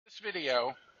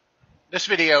This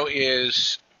video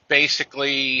is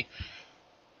basically,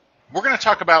 we're going to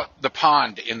talk about the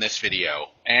pond in this video,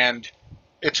 and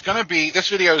it's going to be, this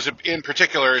video is in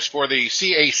particular is for the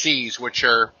CACs, which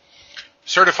are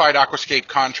Certified Aquascape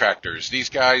Contractors. These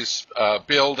guys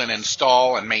build and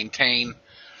install and maintain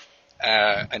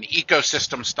an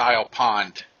ecosystem style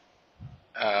pond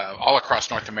all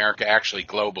across North America, actually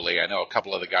globally. I know a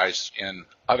couple of the guys in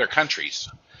other countries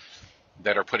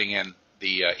that are putting in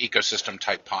the ecosystem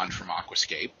type pond from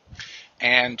Aquascape.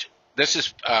 And this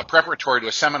is preparatory to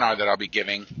a seminar that I'll be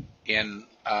giving in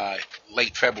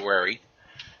late February.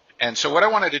 And so what I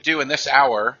wanted to do in this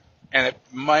hour, and it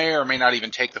may or may not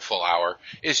even take the full hour,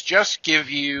 is just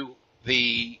give you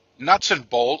the nuts and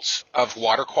bolts of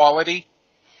water quality.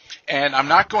 And I'm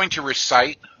not going to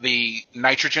recite the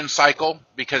nitrogen cycle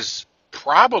because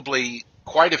probably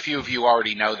quite a few of you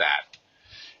already know that.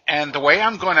 And the way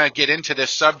I'm going to get into this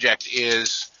subject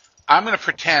is I'm going to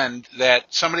pretend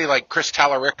that somebody like Chris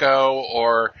Tallarico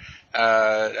or,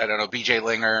 I don't know, BJ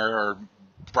Linger or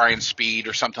Brian Speed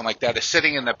or something like that is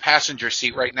sitting in the passenger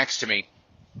seat right next to me.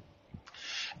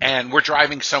 And we're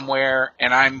driving somewhere,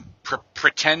 and I'm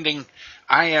pretending,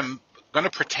 I am going to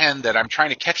pretend that I'm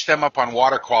trying to catch them up on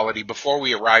water quality before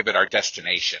we arrive at our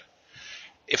destination.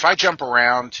 If I jump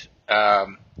around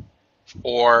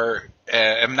or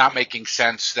am not making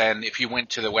sense, then if you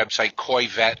went to the website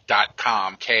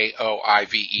koivet.com,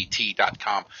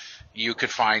 KOIVET.com, you could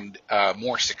find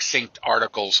more succinct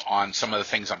articles on some of the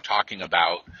things I'm talking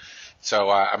about. So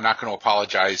I'm not going to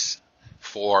apologize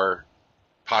for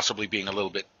possibly being a little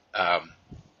bit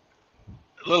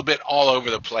all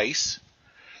over the place.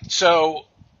 So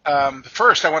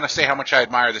first, I want to say how much I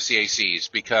admire the CACs,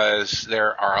 because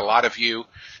there are a lot of you.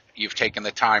 You've taken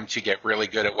the time to get really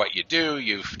good at what you do.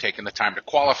 You've taken the time to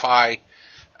qualify,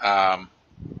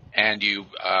 and you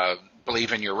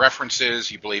believe in your references.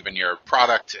 You believe in your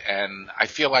product, and I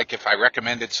feel like if I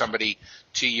recommended somebody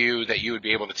to you, that you would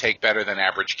be able to take better than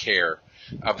average care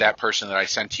of that person that I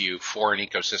sent to you for an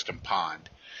ecosystem pond.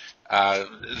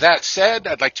 That said,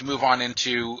 I'd like to move on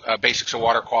into basics of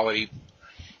water quality.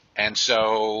 And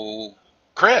so,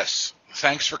 Chris,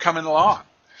 thanks for coming along.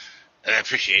 I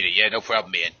appreciate it. Yeah, no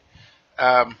problem, man.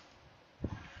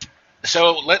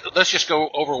 So let's just go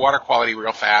over water quality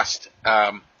real fast.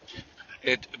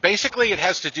 It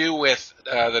has to do with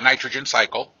the nitrogen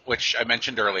cycle, which I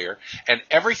mentioned earlier, and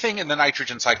everything in the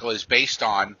nitrogen cycle is based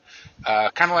on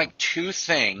kind of like two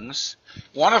things.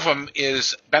 One of them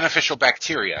is beneficial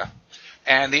bacteria,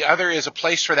 and the other is a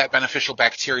place for that beneficial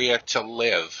bacteria to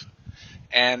live.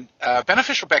 And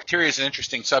beneficial bacteria is an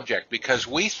interesting subject because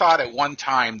we thought at one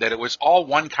time that it was all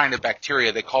one kind of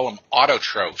bacteria. They call them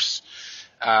autotrophs,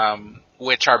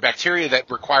 which are bacteria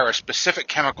that require a specific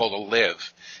chemical to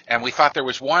live. And we thought there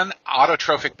was one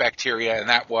autotrophic bacteria, and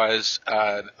that was,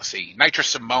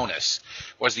 Nitrosomonas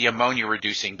was the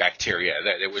ammonia-reducing bacteria.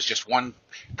 That it was just one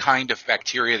kind of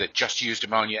bacteria that just used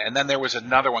ammonia. And then there was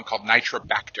another one called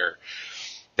Nitrobacter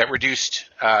that reduced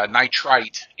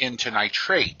nitrite into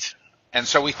nitrate. And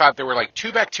so we thought there were like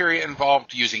two bacteria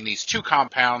involved using these two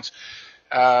compounds.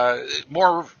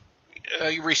 More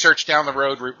research down the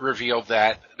road revealed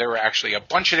that there were actually a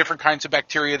bunch of different kinds of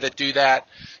bacteria that do that,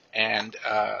 and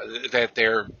that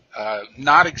they're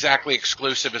not exactly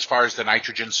exclusive as far as the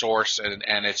nitrogen source,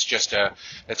 and it's just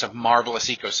it's a marvelous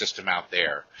ecosystem out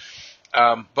there.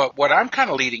 But what I'm kind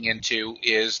of leading into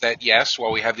is that, yes,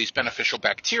 while we have these beneficial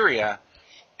bacteria,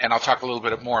 and I'll talk a little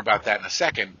bit more about that in a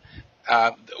second,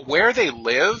 where they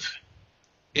live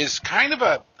is kind of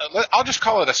I'll just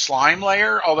call it a slime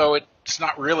layer, although it's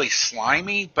not really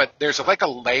slimy, but there's like a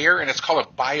layer, and it's called a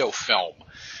biofilm.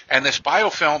 And this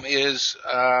biofilm is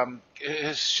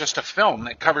just a film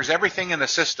that covers everything in the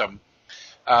system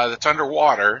that's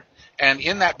underwater, and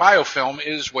in that biofilm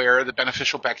is where the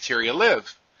beneficial bacteria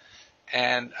live.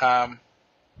 And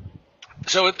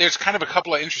so there's kind of a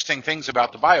couple of interesting things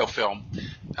about the biofilm.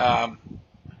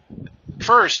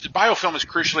 First, biofilm is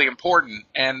crucially important,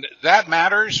 and that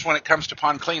matters when it comes to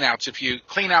pond cleanouts. If you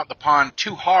clean out the pond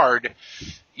too hard,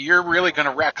 you're really going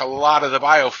to wreck a lot of the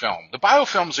biofilm. The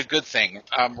biofilm is a good thing.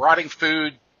 Rotting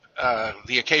food,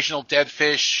 the occasional dead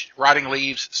fish, rotting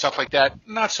leaves, stuff like that,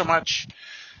 not so much.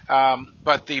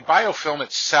 But the biofilm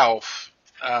itself,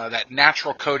 that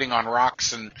natural coating on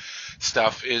rocks and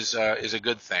stuff, is a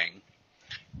good thing.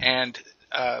 And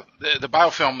the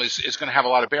biofilm is going to have a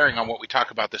lot of bearing on what we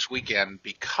talk about this weekend,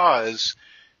 because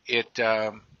it's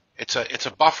a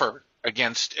buffer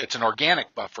against, it's an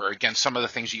organic buffer against some of the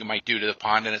things that you might do to the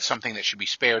pond, and it's something that should be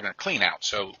spared in a clean out.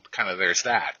 So kind of there's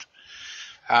that.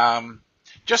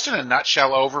 just in a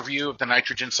nutshell overview of the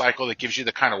nitrogen cycle that gives you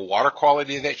the kind of water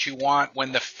quality that you want.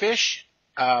 When the fish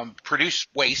produce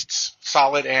wastes,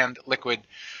 solid and liquid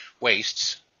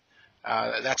wastes,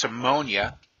 that's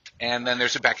ammonia. And then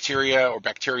there's a bacteria or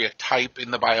bacteria type in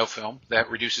the biofilm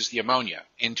that reduces the ammonia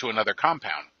into another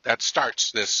compound. That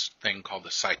starts this thing called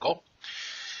the cycle.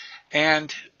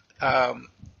 And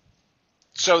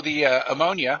so the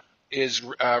ammonia is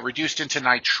reduced into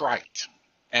nitrite.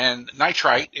 And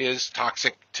nitrite is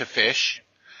toxic to fish.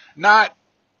 Not,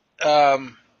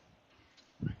 not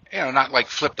like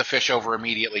flip the fish over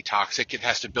immediately toxic. It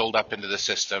has to build up into the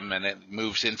system, and it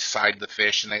moves inside the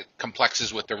fish, and it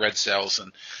complexes with the red cells.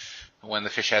 And when the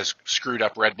fish has screwed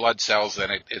up red blood cells, then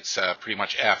it's pretty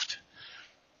much effed.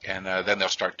 And then they'll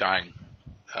start dying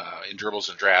in dribbles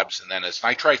and drabs. And then as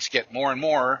nitrites get more and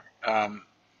more,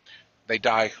 they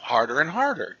die harder and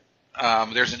harder.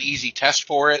 There's an easy test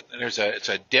for it. It's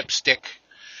a dipstick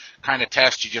kind of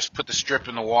test. You just put the strip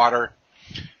in the water,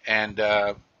 and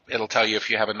it'll tell you if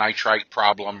you have a nitrite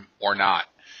problem or not.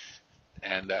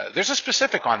 And there's a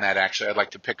specific on that, actually, I'd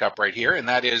like to pick up right here, and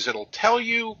that is it'll tell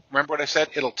you, remember what I said?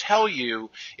 It'll tell you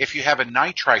if you have a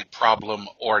nitrite problem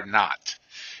or not.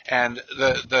 And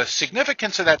the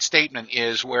significance of that statement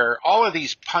is where all of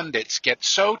these pundits get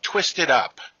so twisted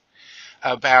up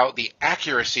about the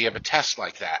accuracy of a test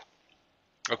like that.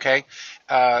 Okay?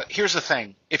 Here's the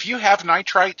thing. If you have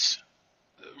nitrites,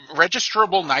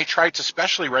 registrable nitrites,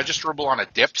 especially registrable on a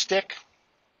dipstick,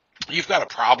 you've got a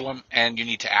problem, and you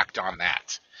need to act on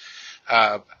that.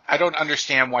 I don't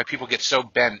understand why people get so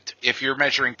bent if you're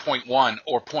measuring 0.1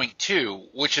 or 0.2,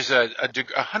 which is a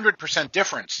 100%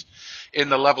 difference in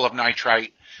the level of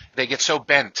nitrite. They get so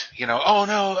bent, oh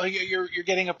no, you're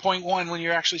getting a 0.1 when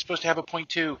you're actually supposed to have a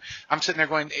 0.2. I'm sitting there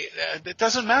going, it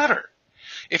doesn't matter.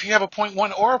 If you have a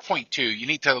 0.1 or a 0.2, you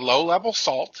need to low-level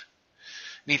salt.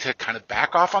 Need to kind of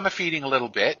back off on the feeding a little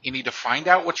bit. You need to find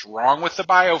out what's wrong with the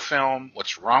biofilm,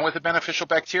 what's wrong with the beneficial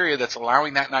bacteria that's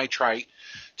allowing that nitrite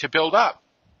to build up.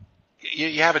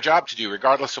 You have a job to do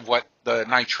regardless of what the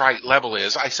nitrite level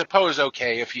is. I suppose,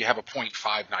 okay, if you have a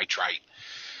 0.5 nitrite,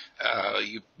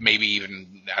 you maybe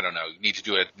even, I don't know, you need to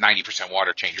do a 90%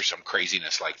 water change or some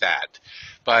craziness like that.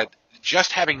 But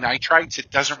just having nitrites,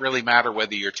 it doesn't really matter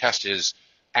whether your test is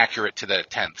accurate to the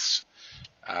tenths.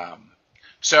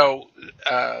 So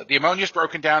the ammonia is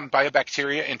broken down by a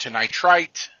bacteria into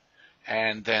nitrite,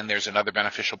 and then there's another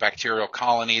beneficial bacterial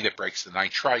colony that breaks the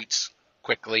nitrites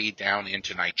quickly down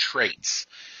into nitrates.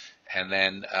 And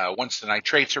then once the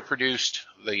nitrates are produced,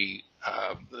 the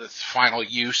final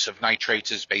use of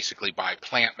nitrates is basically by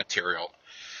plant material.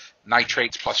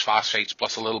 Nitrates plus phosphates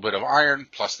plus a little bit of iron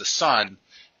plus the sun,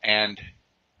 and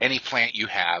any plant you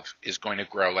have is going to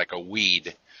grow like a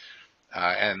weed.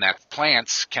 And that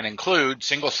plants can include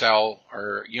single-cell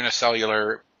or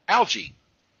unicellular algae.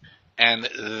 And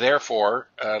therefore,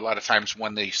 a lot of times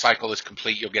when the cycle is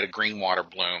complete, you'll get a green water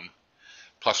bloom.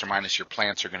 Plus or minus, your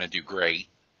plants are going to do great.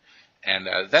 And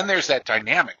then there's that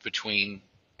dynamic between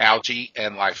algae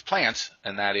and live plants,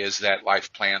 and that is that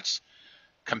live plants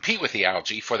compete with the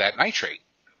algae for that nitrate.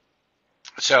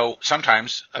 So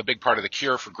sometimes a big part of the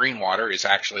cure for green water is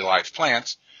actually live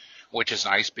plants, which is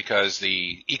nice because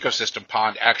the ecosystem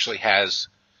pond actually has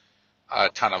a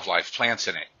ton of live plants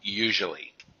in it,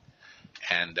 usually.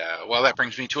 And, well, that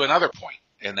brings me to another point,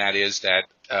 and that is that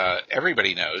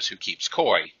everybody knows who keeps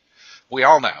koi. We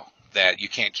all know that you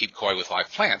can't keep koi with live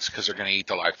plants because they're going to eat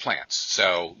the live plants.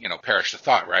 So, perish the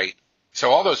thought, right?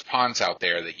 So all those ponds out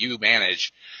there that you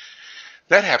manage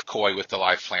that have koi with the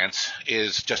live plants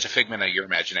is just a figment of your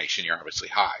imagination. You're obviously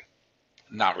high.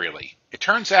 Not really. It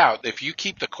turns out if you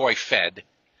keep the koi fed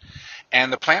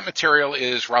and the plant material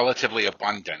is relatively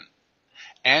abundant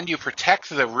and you protect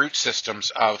the root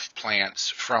systems of plants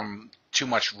from too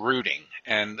much rooting,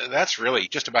 and that's really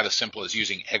just about as simple as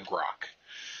using egg rock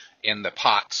in the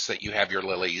pots that you have your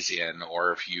lilies in,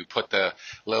 or if you put the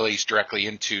lilies directly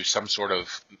into some sort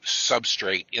of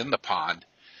substrate in the pond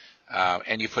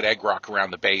and you put egg rock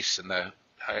around the base, and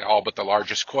all but the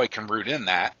largest koi can root in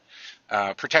that.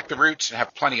 Protect the roots and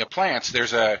have plenty of plants.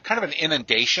 There's a kind of an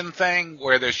inundation thing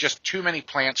where there's just too many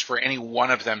plants for any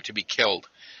one of them to be killed.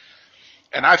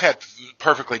 And I've had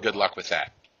perfectly good luck with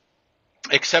that.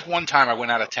 Except one time I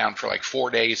went out of town for like 4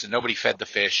 days and nobody fed the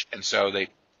fish, and so they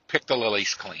picked the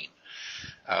lilies clean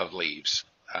of leaves.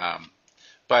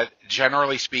 But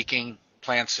generally speaking,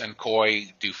 plants and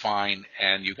koi do fine,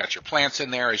 and you've got your plants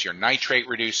in there as your nitrate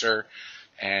reducer,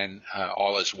 and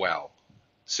all is well.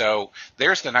 So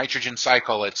there's the nitrogen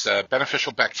cycle. It's a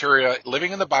beneficial bacteria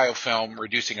living in the biofilm,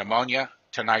 reducing ammonia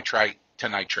to nitrite to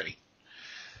nitrate.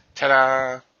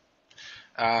 Ta-da!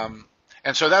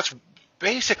 And so that's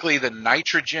basically the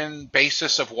nitrogen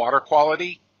basis of water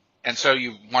quality, and so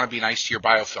you want to be nice to your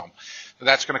biofilm.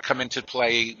 That's going to come into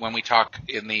play when we talk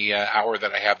in the hour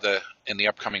that I have in the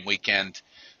upcoming weekend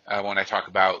when I talk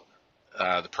about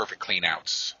the perfect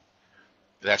cleanouts.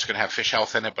 That's going to have fish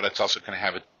health in it, but it's also going to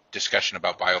have a discussion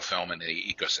about biofilm and the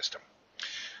ecosystem.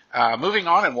 Moving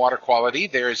on in water quality,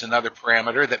 there is another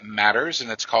parameter that matters, and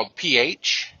it's called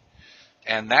pH,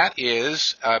 and that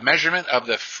is a measurement of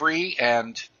the free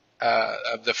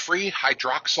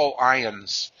hydroxyl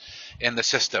ions in the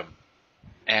system,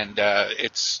 and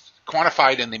it's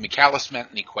quantified in the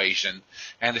McCallis-Menten equation,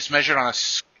 and it's measured on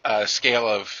a scale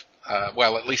of,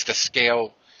 at least a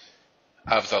scale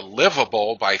of the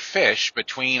livable by fish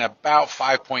between about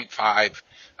 5.5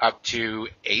 up to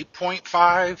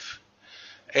 8.5.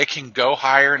 It can go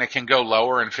higher and it can go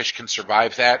lower, and fish can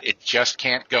survive that. It just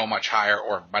can't go much higher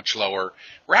or much lower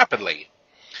rapidly.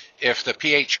 If the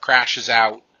pH crashes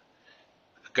out,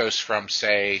 goes from,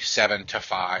 say, 7 to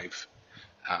 5,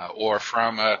 or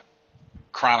from a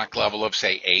chronic level of,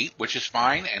 say, 8, which is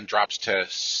fine, and drops to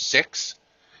 6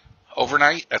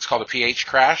 overnight, that's called a pH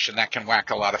crash, and that can whack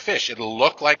a lot of fish. It'll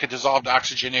look like a dissolved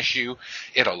oxygen issue.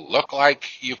 It'll look like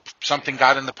something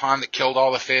got in the pond that killed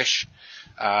all the fish,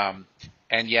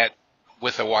 and yet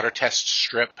with a water test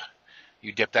strip,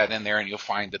 you dip that in there and you'll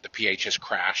find that the pH has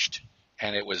crashed,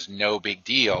 and it was no big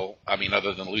deal. I mean,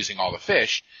 other than losing all the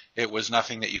fish, it was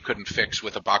nothing that you couldn't fix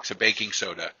with a box of baking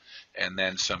soda and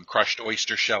then some crushed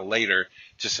oyster shell later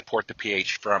to support the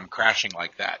pH from crashing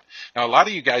like that. Now, a lot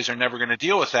of you guys are never going to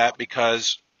deal with that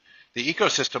because the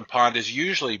ecosystem pond is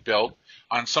usually built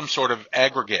on some sort of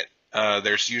aggregate.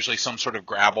 There's usually some sort of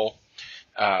gravel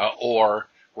or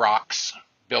rocks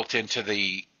built into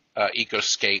the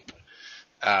ecoscape.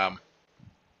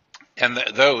 And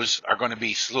those are going to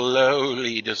be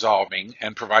slowly dissolving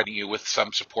and providing you with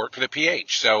some support for the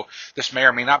pH. So this may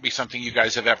or may not be something you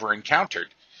guys have ever encountered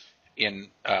in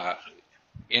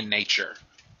nature.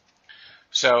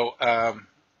 So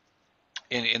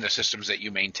in the systems that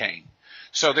you maintain.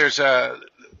 So there's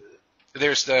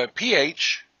the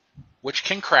pH, which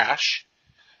can crash.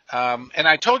 And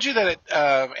I told you that it,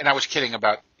 and I was kidding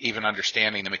about even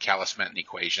understanding the McCallis-Menten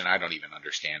equation. I don't even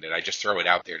understand it. I just throw it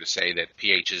out there to say that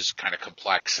pH is kind of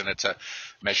complex, and it's a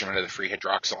measurement of the free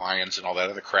hydroxyl ions and all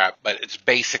that other crap. But it's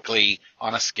basically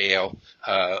on a scale,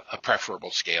 a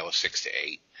preferable scale of 6 to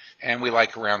 8. And we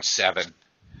like around 7.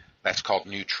 That's called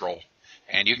neutral.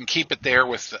 And you can keep it there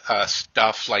with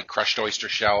stuff like crushed oyster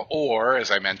shell, or, as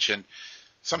I mentioned,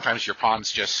 sometimes your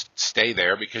ponds just stay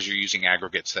there because you're using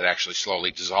aggregates that actually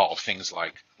slowly dissolve, things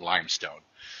like limestone.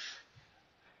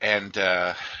 And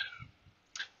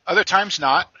other times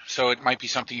not, so it might be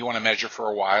something you want to measure for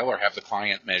a while or have the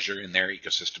client measure in their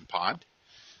ecosystem pond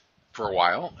for a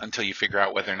while until you figure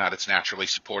out whether or not it's naturally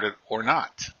supported or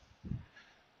not.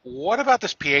 What about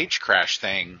this pH crash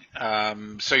thing?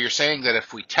 So you're saying that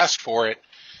if we test for it,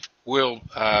 we'll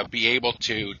be able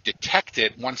to detect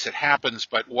it once it happens,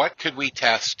 but what could we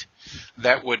test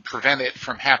that would prevent it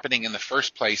from happening in the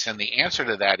first place? And the answer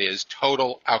to that is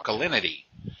total alkalinity.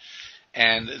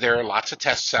 And there are lots of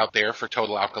tests out there for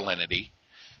total alkalinity.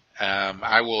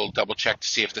 I will double check to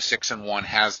see if the 6-in-1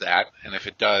 has that, and if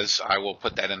it does, I will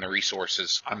put that in the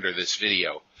resources under this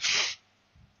video.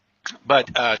 But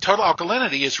total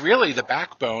alkalinity is really the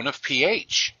backbone of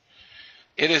pH.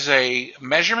 It is a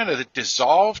measurement of the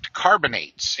dissolved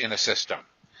carbonates in a system.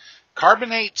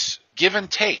 Carbonates give and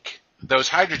take those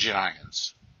hydrogen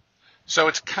ions. So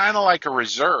it's kind of like a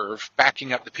reserve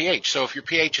backing up the pH. So if your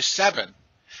pH is 7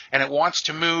 and it wants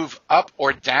to move up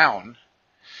or down,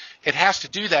 it has to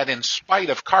do that in spite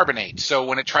of carbonates. So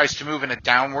when it tries to move in a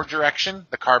downward direction,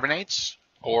 the carbonates,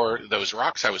 or those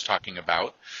rocks I was talking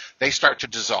about, they start to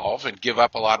dissolve and give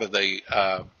up a lot of the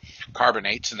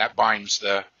carbonates, and that binds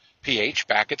the pH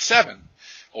back at 7.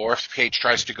 Or if the pH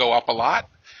tries to go up a lot,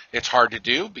 it's hard to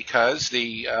do because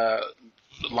the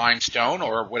limestone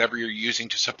or whatever you're using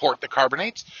to support the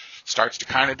carbonates starts to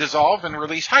kind of dissolve and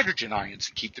release hydrogen ions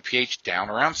and keep the pH down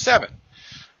around 7.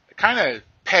 It kind of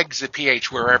pegs the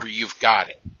pH wherever you've got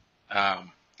it.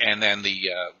 And then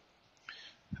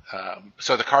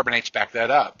so the carbonates back that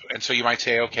up. And so you might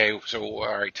say, okay, so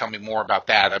all right, tell me more about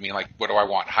that. I mean, like, what do I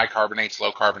want? High carbonates,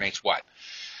 low carbonates, what?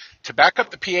 To back up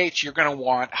the pH, you're going to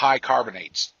want high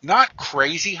carbonates. Not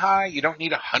crazy high. You don't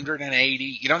need 180.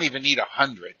 You don't even need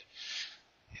 100.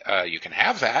 You can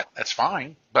have that. That's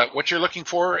fine. But what you're looking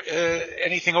for,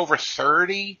 anything over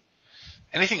 30,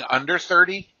 anything under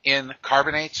 30 in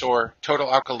carbonates or total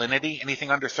alkalinity,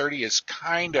 anything under 30 is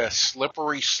kind of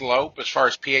slippery slope as far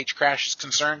as pH crash is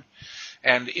concerned.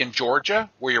 And in Georgia,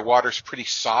 where your water's pretty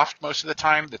soft most of the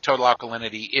time, the total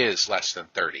alkalinity is less than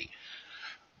 30.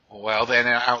 Well, then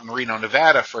out in Reno,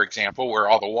 Nevada, for example, where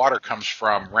all the water comes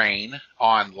from rain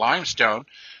on limestone,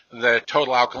 the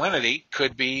total alkalinity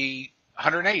could be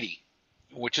 180,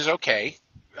 which is okay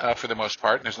for the most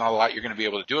part. And there's not a lot you're going to be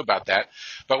able to do about that.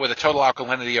 But with a total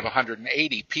alkalinity of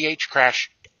 180, pH crash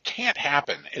can't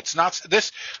happen. It's not.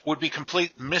 This would be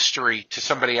complete mystery to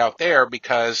somebody out there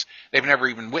because they've never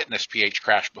even witnessed pH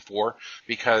crash before,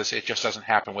 because it just doesn't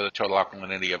happen with a total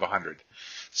alkalinity of 100.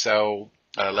 So,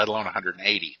 let alone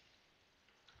 180.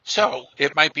 So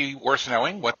it might be worth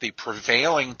knowing what the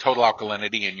prevailing total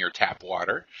alkalinity in your tap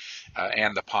water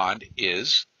and the pond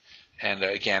is. And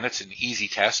again, it's an easy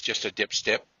test, just a dip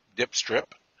strip,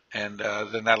 and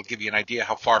then that'll give you an idea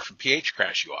how far from pH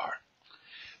crash you are.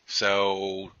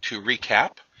 So to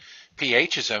recap,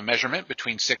 pH is a measurement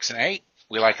between 6 and 8.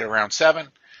 We like it around 7.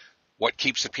 What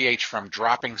keeps the pH from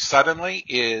dropping suddenly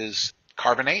is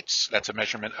carbonates. That's a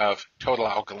measurement of total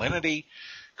alkalinity.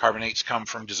 Carbonates come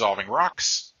from dissolving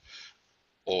rocks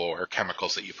or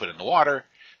chemicals that you put in the water,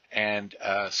 and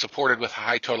supported with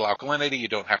high total alkalinity, you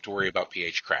don't have to worry about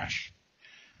pH crash.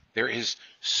 There is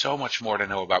so much more to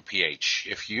know about pH.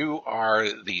 If you are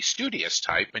the studious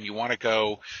type and you want to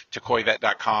go to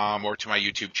koivet.com or to my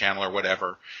YouTube channel or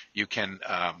whatever, you can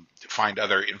find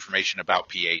other information about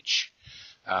pH.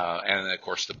 And of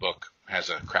course, the book has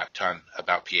a crap ton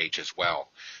about pH as well.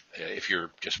 If you're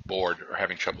just bored or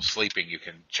having trouble sleeping, you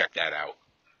can check that out.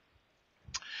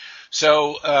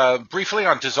 So briefly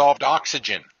on dissolved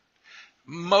oxygen.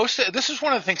 This is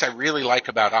one of the things I really like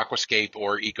about aquascape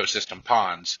or ecosystem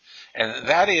ponds, and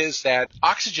that is that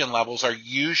oxygen levels are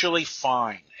usually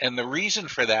fine. And the reason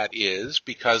for that is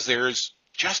because there's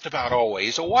just about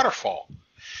always a waterfall.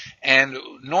 And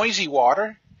noisy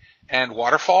water and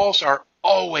waterfalls are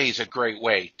always a great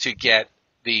way to get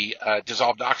the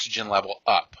dissolved oxygen level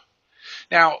up.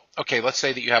 Now, okay, let's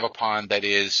say that you have a pond that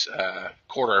is a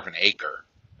quarter of an acre.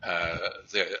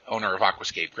 The owner of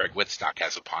Aquascape, Greg Whitstock,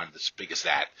 has a pond as big as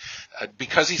that.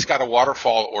 Because he's got a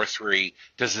waterfall or 3,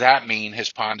 does that mean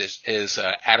his pond is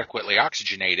adequately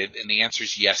oxygenated? And the answer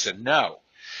is yes and no.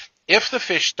 If the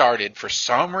fish started, for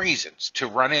some reasons, to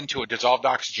run into a dissolved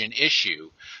oxygen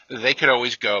issue, they could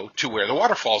always go to where the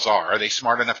waterfalls are. Are they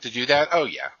smart enough to do that? Oh,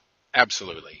 yeah,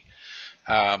 absolutely.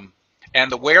 And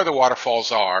where the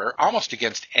waterfalls are, almost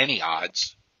against any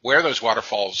odds, where those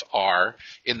waterfalls are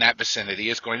in that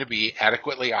vicinity is going to be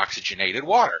adequately oxygenated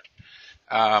water.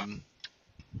 And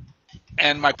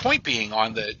my point being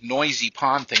on the noisy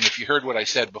pond thing, if you heard what I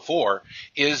said before,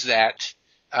 is that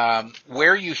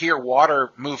where you hear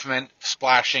water movement,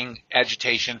 splashing,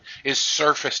 agitation is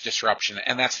surface disruption,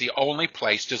 and that's the only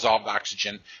place dissolved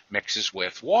oxygen mixes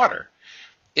with water.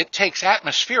 It takes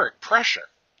atmospheric pressure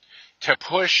to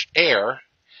push air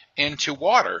into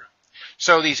water.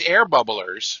 So these air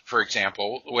bubblers, for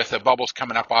example, with the bubbles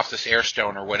coming up off this air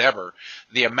stone or whatever,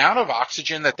 the amount of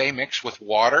oxygen that they mix with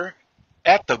water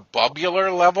at the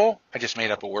bubular level, I just made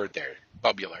up a word there,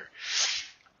 bubular,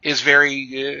 is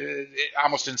very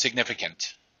almost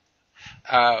insignificant.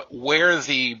 Where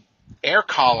the air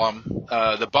column,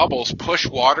 the bubbles push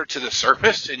water to the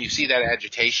surface, and you see that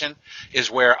agitation,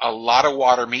 is where a lot of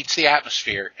water meets the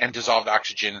atmosphere and dissolved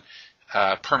oxygen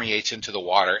permeates into the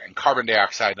water, and carbon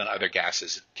dioxide and other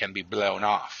gases can be blown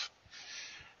off.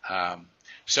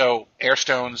 So air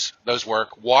stones, those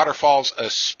work. Waterfalls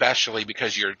especially,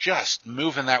 because you're just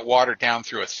moving that water down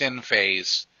through a thin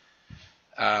phase,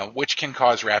 which can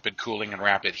cause rapid cooling and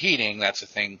rapid heating. That's a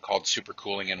thing called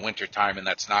supercooling in wintertime, and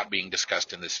that's not being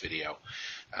discussed in this video,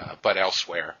 but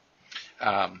elsewhere.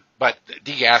 But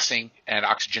degassing and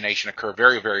oxygenation occur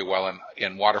very, very well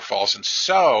in waterfalls, and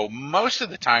so most of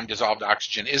the time dissolved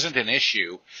oxygen isn't an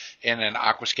issue in an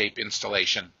aquascape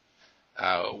installation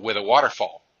with a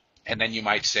waterfall. And then you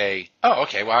might say, oh,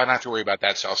 okay, well, I don't have to worry about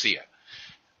that, so I'll see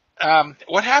you.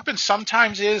 What happens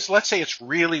sometimes is, let's say it's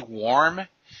really warm,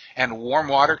 and warm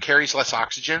water carries less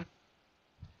oxygen.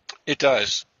 It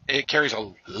does. It carries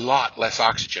a lot less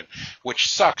oxygen, which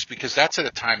sucks because that's at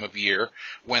a time of year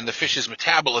when the fish's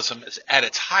metabolism is at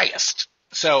its highest.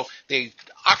 So the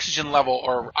oxygen level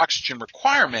or oxygen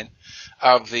requirement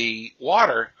of the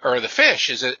water or the fish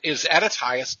is at its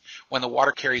highest when the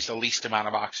water carries the least amount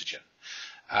of oxygen.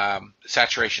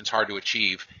 Saturation is hard to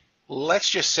achieve. Let's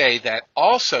just say that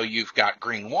also you've got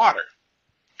green water.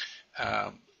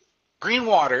 Green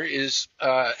water is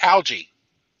algae.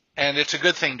 And it's a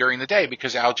good thing during the day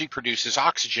because algae produces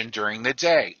oxygen during the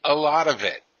day, a lot of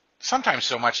it. Sometimes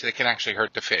so much that it can actually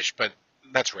hurt the fish, but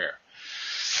that's rare.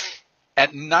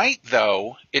 At night,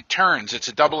 though, it turns. It's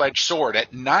a double-edged sword.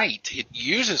 At night, it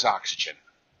uses oxygen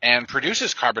and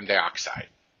produces carbon dioxide.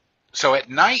 So at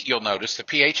night, you'll notice the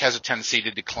pH has a tendency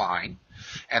to decline,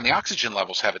 and the oxygen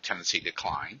levels have a tendency to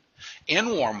decline in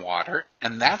warm water,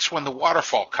 and that's when the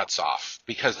waterfall cuts off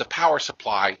because the power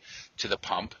supply to the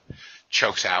pump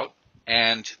chokes out,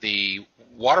 and the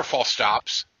waterfall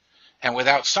stops. And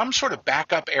without some sort of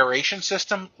backup aeration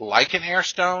system, like an air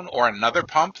stone or another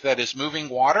pump that is moving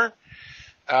water,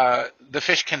 the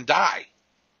fish can die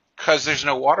because there's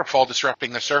no waterfall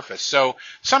disrupting the surface. So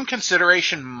some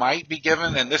consideration might be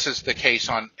given, and this is the case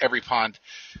on every pond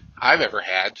I've ever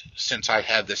had since I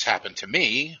had this happen to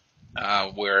me,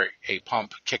 where a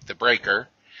pump kicked the breaker.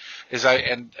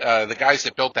 The guys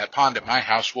that built that pond at my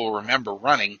house will remember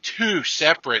running two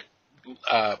separate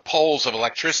poles of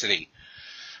electricity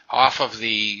off of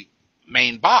the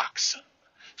main box,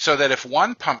 so that if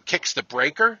one pump kicks the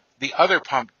breaker, the other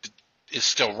pump is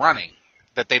still running,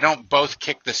 that they don't both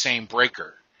kick the same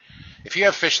breaker. If you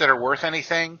have fish that are worth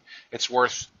anything, it's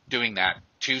worth doing that.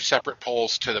 Two separate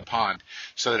poles to the pond,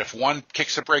 so that if one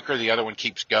kicks the breaker, the other one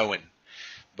keeps going.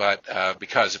 But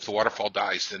because if the waterfall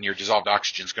dies, then your dissolved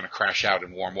oxygen is going to crash out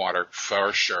in warm water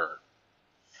for sure.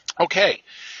 Okay.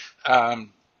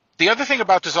 The other thing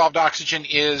about dissolved oxygen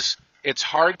is it's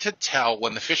hard to tell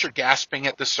when the fish are gasping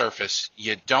at the surface.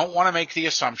 You don't want to make the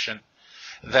assumption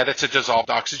that it's a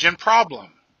dissolved oxygen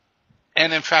problem.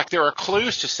 And in fact, there are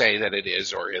clues to say that it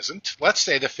is or isn't. Let's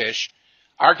say the fish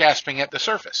are gasping at the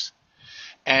surface.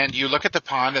 And you look at the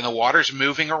pond and the water's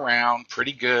moving around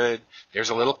pretty good.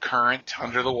 There's a little current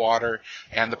under the water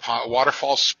and the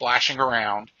waterfall's splashing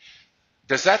around.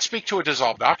 Does that speak to a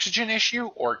dissolved oxygen issue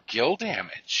or gill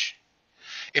damage?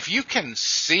 If you can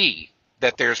see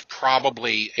that there's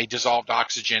probably a dissolved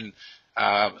oxygen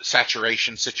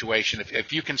saturation situation,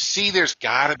 if you can see there's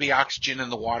got to be oxygen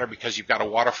in the water because you've got a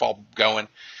waterfall going,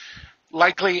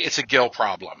 likely it's a gill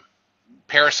problem.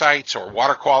 Parasites or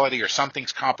water quality or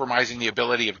something's compromising the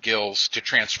ability of gills to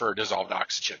transfer dissolved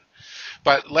oxygen.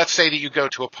 But let's say that you go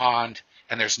to a pond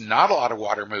and there's not a lot of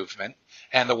water movement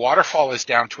and the waterfall is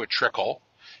down to a trickle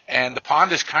and the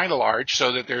pond is kind of large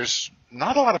so that there's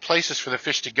not a lot of places for the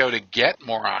fish to go to get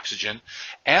more oxygen,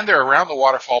 and they're around the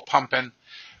waterfall pumping.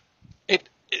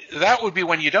 That would be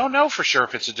when you don't know for sure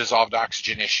if it's a dissolved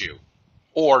oxygen issue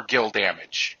or gill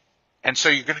damage. And so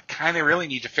you're going to kind of really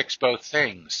need to fix both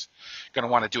things. You're going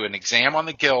to want to do an exam on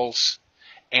the gills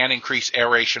and increase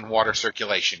aeration, water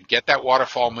circulation. Get that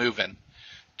waterfall moving.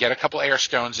 Get a couple air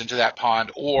stones into that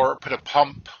pond, or put a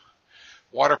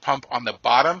water pump on the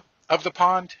bottom of the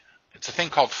pond. It's a thing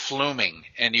called fluming,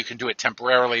 and you can do it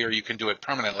temporarily or you can do it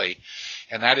permanently.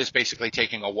 And that is basically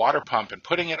taking a water pump and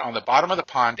putting it on the bottom of the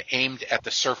pond aimed at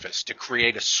the surface to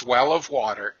create a swell of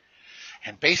water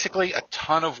and basically a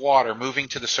ton of water moving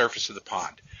to the surface of the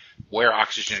pond where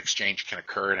oxygen exchange can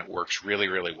occur, and it works really,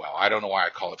 really well. I don't know why I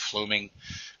call it fluming,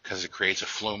 because it creates a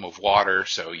flume of water,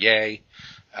 so yay.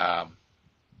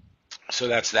 So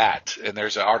that's that. And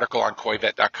there's an article on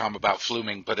koivet.com about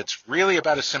fluming, but it's really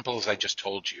about as simple as I just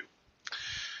told you.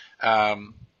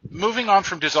 Moving on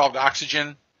from dissolved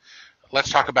oxygen,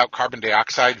 let's talk about carbon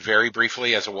dioxide very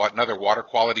briefly as another water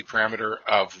quality parameter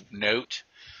of note.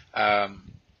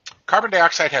 Carbon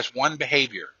dioxide has one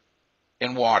behavior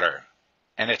in water,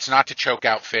 and it's not to choke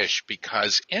out fish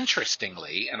because,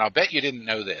 interestingly, and I'll bet you didn't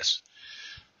know this,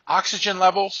 oxygen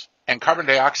levels and carbon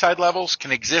dioxide levels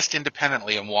can exist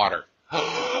independently in water.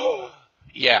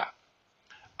 Yeah.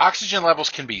 Oxygen levels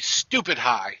can be stupid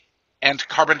high, and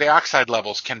carbon dioxide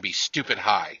levels can be stupid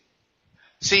high.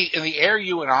 See, in the air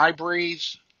you and I breathe,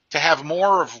 to have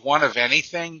more of one of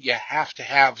anything, you have to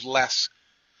have less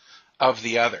of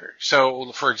the other.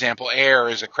 So, for example, air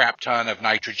is a crap ton of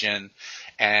nitrogen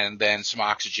and then some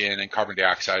oxygen and carbon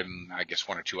dioxide and I guess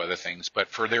one or two other things. But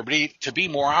for there to be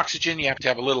more oxygen, you have to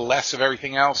have a little less of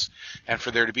everything else. And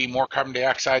for there to be more carbon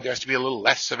dioxide, there has to be a little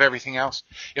less of everything else.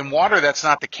 In water, that's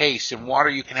not the case. In water,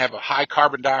 you can have a high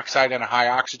carbon dioxide and a high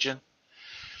oxygen.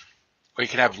 Or you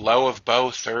can have low of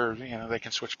both, or they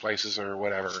can switch places or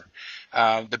whatever.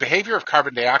 The behavior of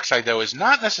carbon dioxide, though, is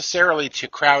not necessarily to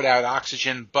crowd out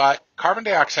oxygen, but carbon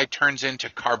dioxide turns into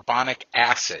carbonic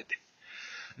acid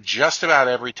just about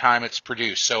every time it's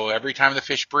produced. So every time the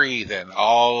fish breathe, and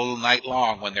all night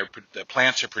long when the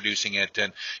plants are producing it,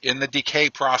 and in the decay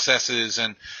processes,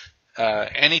 and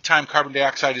anytime carbon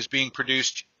dioxide is being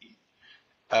produced,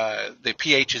 the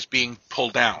pH is being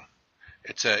pulled down.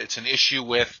 It's an issue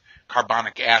with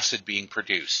carbonic acid being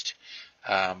produced.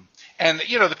 And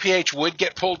the pH would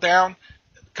get pulled down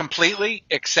completely,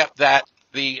 except that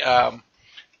the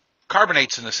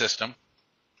carbonates in the system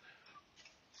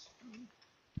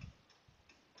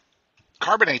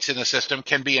carbonates in the system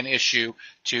can be an issue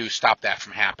to stop that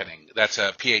from happening. That's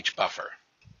a pH buffer.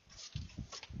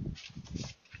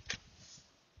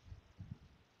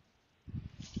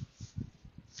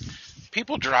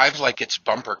 People drive like it's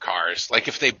bumper cars. Like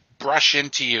if they brush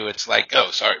into you, it's like,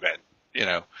 oh, sorry, man. You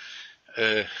know,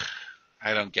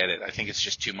 I don't get it. I think it's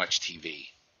just too much TV.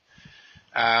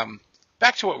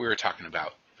 Back to what we were talking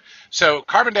about. So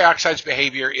carbon dioxide's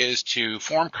behavior is to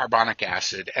form carbonic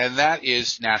acid, and that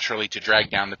is naturally to drag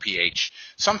down the pH,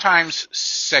 sometimes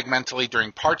segmentally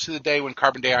during parts of the day when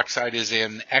carbon dioxide is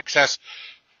in excess,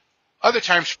 other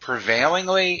times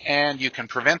prevailingly, and you can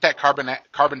prevent that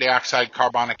carbon dioxide,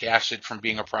 carbonic acid from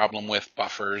being a problem with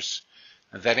buffers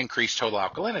that increase total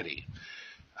alkalinity.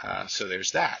 So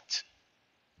there's that.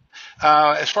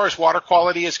 As far as water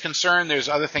quality is concerned, there's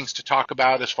other things to talk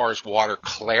about as far as water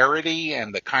clarity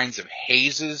and the kinds of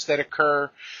hazes that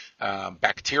occur,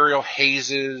 bacterial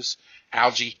hazes,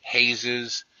 algae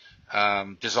hazes,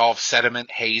 dissolved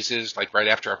sediment hazes, like right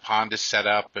after a pond is set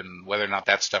up, and whether or not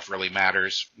that stuff really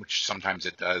matters, which sometimes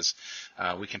it does.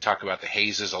 We can talk about the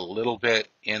hazes a little bit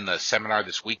in the seminar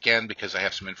this weekend because I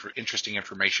have some interesting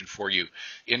information for you,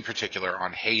 in particular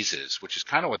on hazes, which is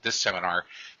kind of what this seminar,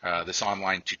 this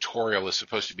online tutorial is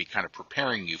supposed to be kind of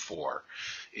preparing you for,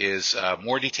 is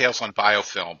more details on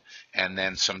biofilm and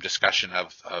then some discussion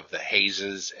of the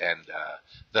hazes and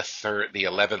the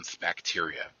 11th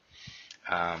bacteria.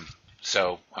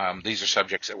 So these are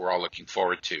subjects that we're all looking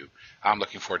forward to. I'm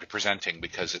looking forward to presenting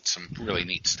because it's some really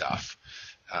neat stuff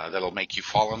that'll make you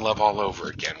fall in love all over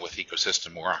again with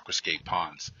ecosystem or aquascape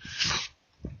ponds.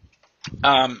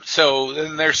 So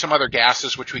then there's some other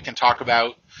gases which we can talk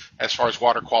about as far as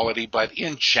water quality, but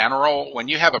in general, when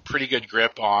you have a pretty good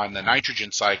grip on the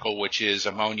nitrogen cycle, which is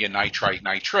ammonia, nitrite,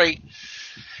 nitrate,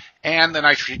 and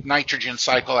the nitrogen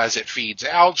cycle as it feeds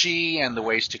algae and the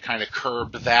ways to kind of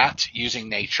curb that using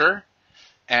nature,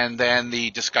 and then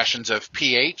the discussions of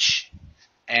pH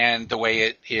and the way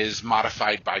it is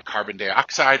modified by carbon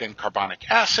dioxide and carbonic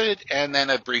acid, and then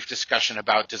a brief discussion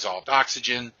about dissolved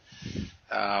oxygen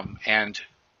and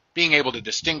being able to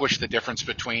distinguish the difference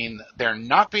between there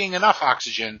not being enough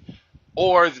oxygen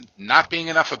or not being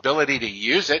enough ability to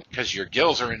use it because your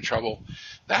gills are in trouble.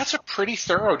 That's a pretty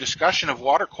thorough discussion of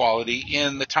water quality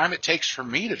in the time it takes for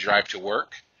me to drive to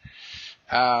work.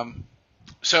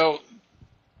 So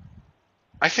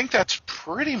I think that's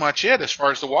pretty much it as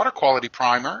far as the water quality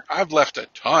primer. I've left a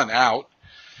ton out.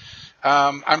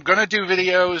 I'm going to do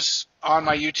videos on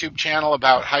my YouTube channel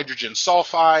about hydrogen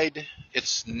sulfide.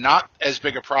 It's not as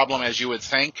big a problem as you would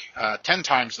think, 10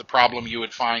 times the problem you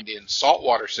would find in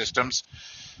saltwater systems,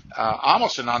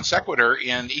 almost a non sequitur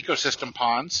in ecosystem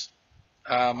ponds.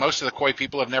 Most of the koi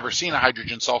people have never seen a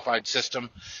hydrogen sulfide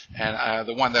system, and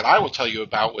the one that I will tell you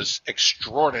about was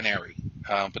extraordinary,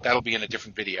 but that'll be in a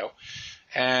different video.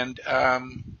 And I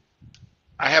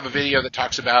have a video that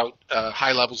talks about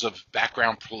high levels of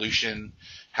background pollution,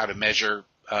 how to measure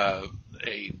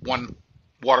one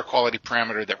water quality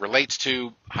parameter that relates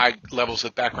to high levels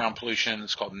of background pollution.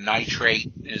 It's called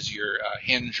nitrate is your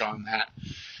hinge on that.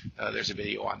 There's a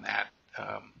video on that.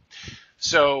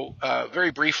 So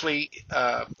very briefly,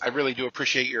 I really do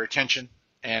appreciate your attention,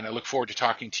 and I look forward to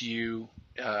talking to you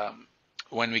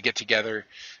when we get together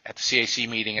at the CAC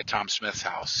meeting at Tom Smith's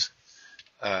house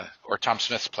or Tom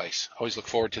Smith's place. Always look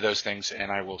forward to those things,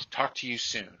 and I will talk to you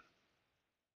soon.